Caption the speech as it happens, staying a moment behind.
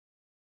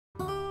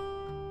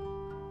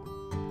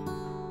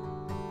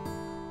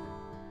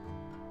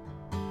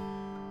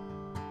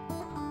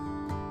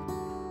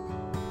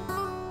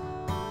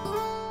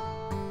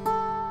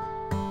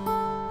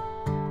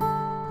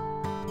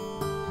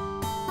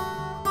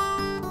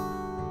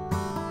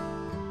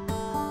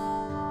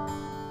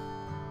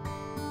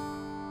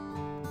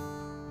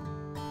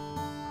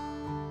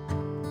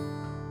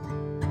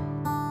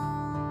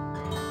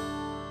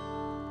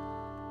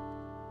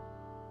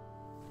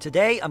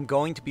Today I'm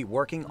going to be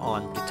working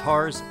on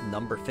guitars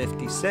number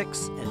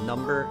 56 and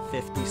number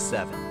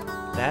 57.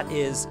 That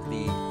is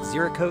the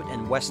Ziricote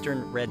and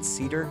Western Red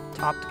Cedar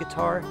topped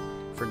guitar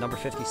for number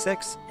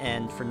 56,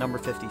 and for number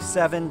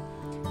 57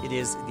 it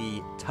is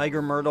the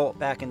Tiger Myrtle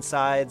back and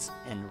sides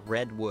and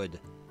Redwood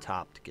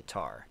topped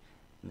guitar.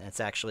 And that's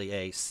actually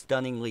a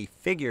stunningly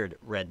figured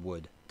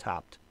Redwood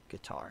topped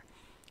guitar.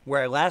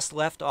 Where I last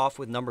left off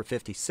with number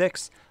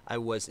 56, I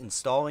was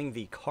installing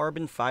the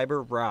carbon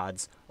fiber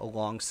rods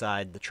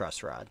alongside the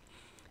truss rod.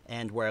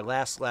 And where I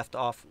last left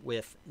off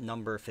with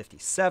number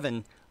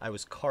 57, I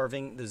was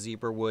carving the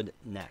zebra wood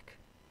neck.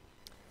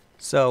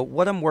 So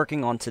what I'm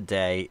working on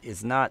today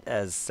is not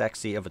as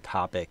sexy of a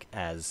topic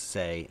as,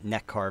 say,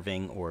 neck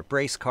carving or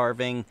brace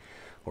carving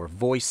or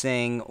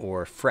voicing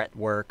or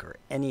fretwork or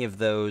any of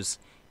those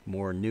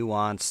more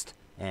nuanced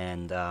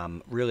and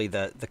really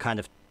the kind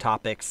of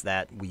topics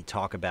that we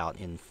talk about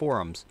in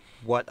forums.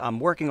 What I'm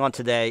working on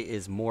today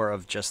is more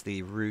of just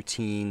the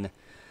routine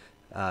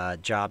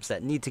jobs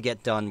that need to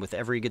get done with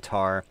every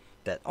guitar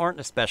that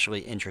aren't especially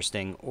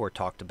interesting or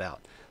talked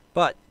about.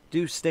 But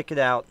do stick it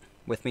out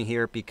with me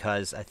here,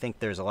 because I think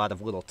there's a lot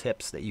of little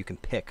tips that you can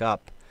pick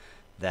up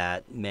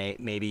that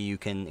maybe you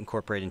can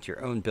incorporate into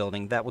your own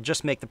building that will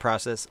just make the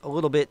process a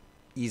little bit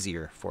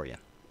easier for you.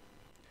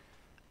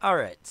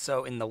 Alright,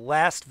 so in the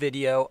last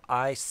video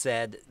I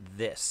said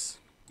this.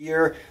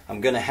 Here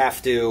I'm going to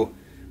have to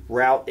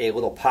route a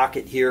little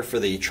pocket here for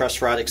the truss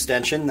rod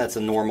extension. That's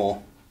a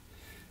normal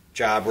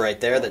job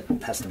right there that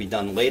has to be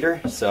done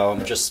later. So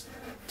I'm just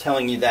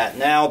telling you that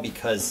now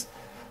because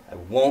I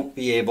won't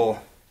be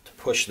able to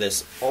push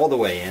this all the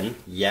way in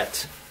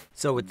yet.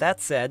 So with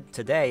that said,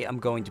 today I'm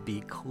going to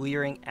be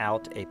clearing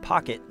out a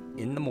pocket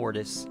in the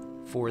mortise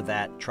for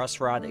that truss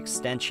rod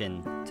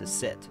extension to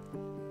sit.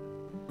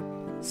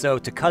 So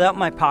to cut out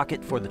my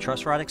pocket for the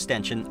truss rod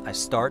extension, I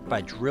start by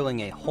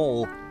drilling a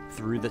hole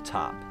through the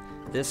top.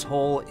 This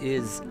hole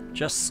is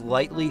just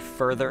slightly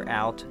further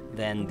out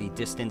than the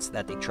distance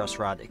that the truss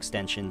rod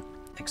extension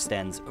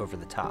extends over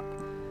the top.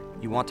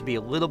 You want to be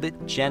a little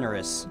bit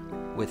generous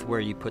with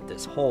where you put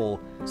this hole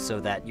so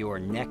that your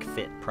neck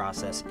fit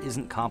process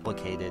isn't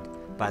complicated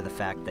by the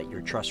fact that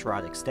your truss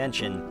rod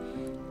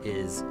extension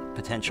is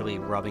potentially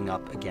rubbing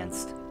up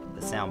against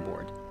the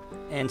soundboard.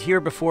 And here,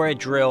 before I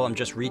drill, I'm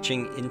just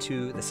reaching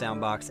into the sound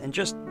box and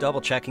just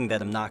double checking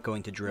that I'm not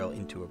going to drill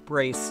into a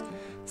brace,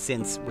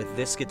 since with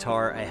this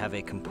guitar I have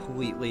a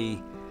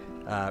completely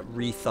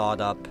rethought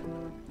up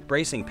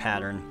bracing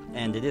pattern,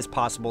 and it is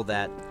possible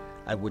that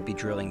I would be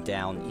drilling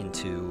down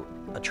into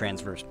a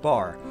transverse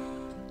bar.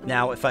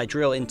 Now if I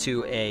drill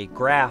into a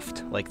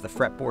graft, like the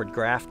fretboard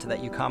graft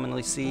that you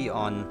commonly see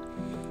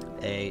on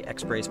a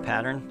X-brace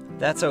pattern,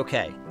 that's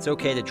okay. It's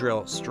okay to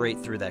drill straight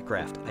through that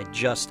graft. I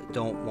just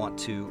don't want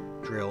to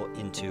drill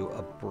into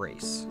a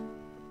brace.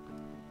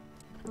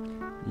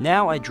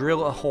 Now I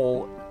drill a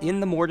hole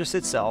in the mortise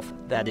itself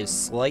that is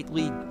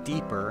slightly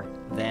deeper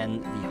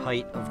than the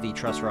height of the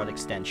truss rod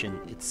extension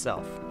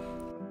itself.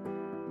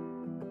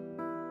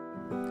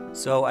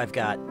 So I've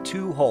got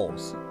two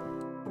holes.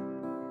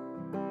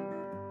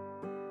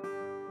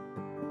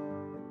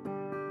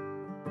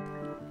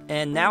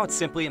 And now it's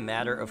simply a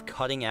matter of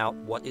cutting out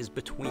what is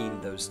between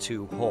those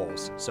two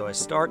holes. So I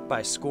start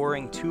by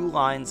scoring two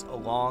lines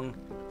along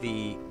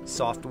the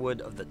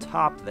softwood of the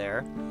top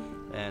there,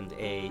 and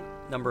a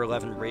number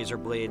 11 razor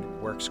blade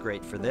works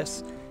great for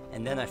this.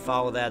 And then I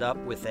follow that up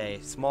with a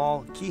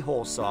small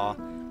keyhole saw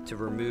to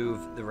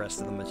remove the rest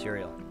of the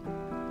material.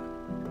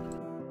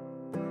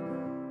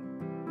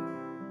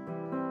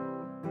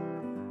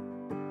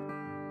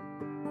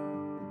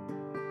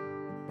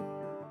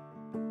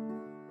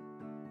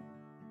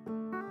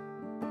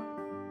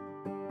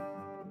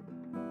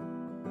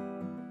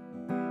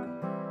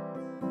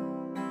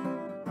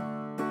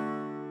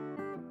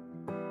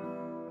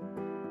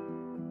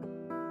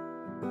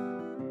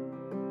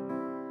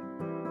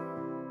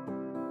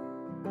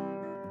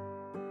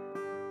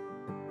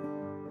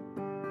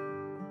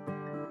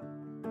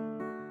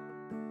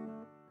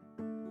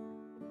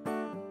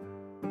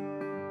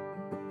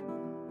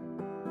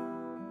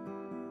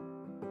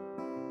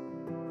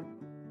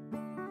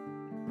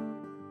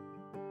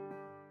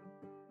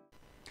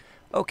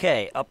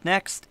 Okay, up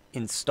next,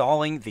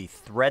 installing the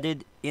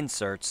threaded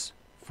inserts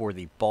for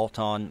the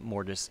bolt-on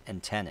mortise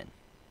and tenon.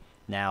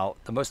 Now,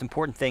 the most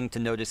important thing to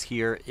notice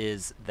here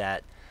is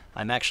that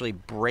I'm actually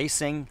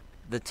bracing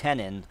the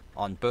tenon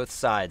on both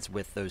sides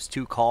with those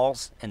two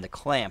cauls and the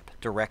clamp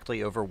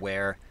directly over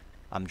where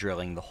I'm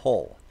drilling the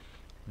hole.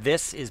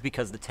 This is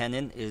because the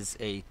tenon is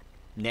a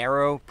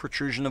narrow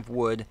protrusion of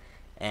wood,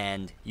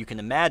 and you can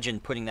imagine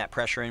putting that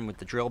pressure in with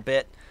the drill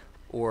bit,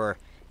 or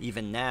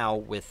even now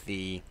with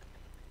the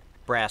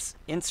brass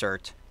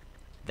insert,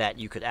 that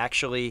you could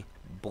actually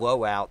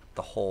blow out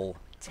the whole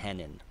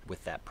tenon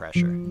with that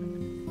pressure.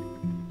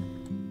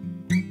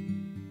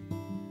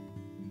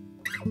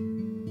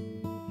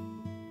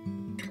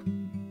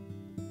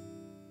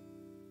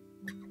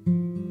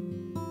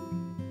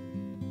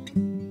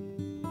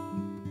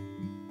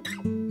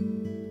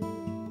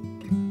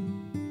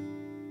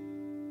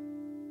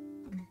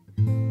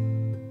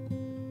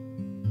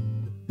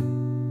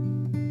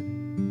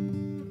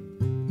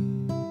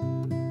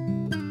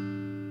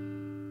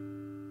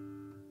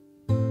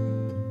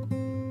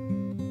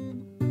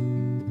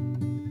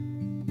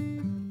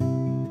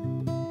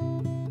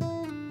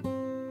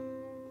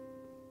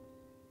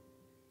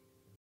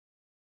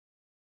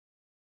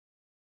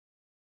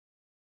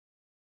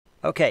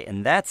 Okay,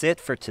 and that's it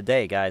for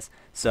today, guys.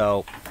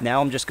 So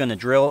now I'm just going to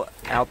drill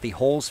out the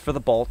holes for the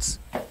bolts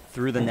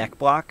through the neck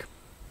block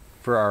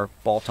for our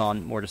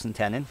bolt-on mortise and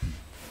tenon,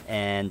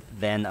 and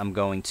then I'm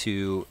going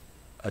to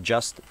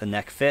adjust the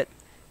neck fit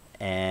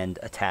and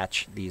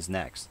attach these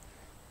necks.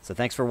 So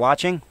thanks for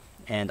watching,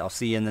 and I'll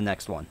see you in the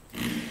next one.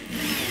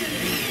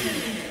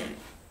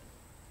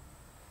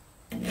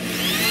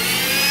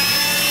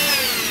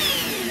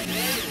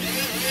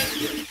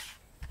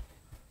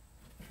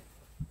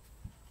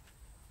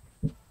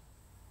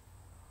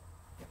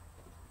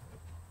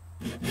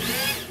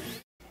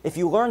 If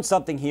you learned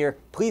something here,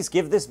 please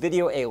give this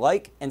video a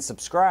like and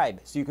subscribe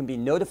so you can be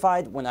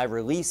notified when I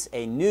release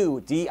a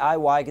new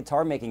DIY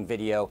guitar making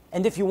video.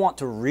 And if you want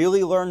to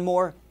really learn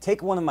more,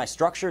 take one of my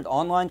structured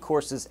online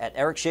courses at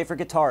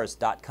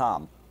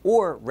ericschaferguitars.com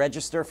or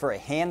register for a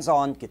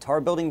hands-on guitar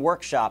building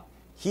workshop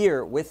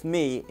here with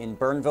me in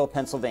Burnville,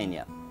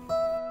 Pennsylvania.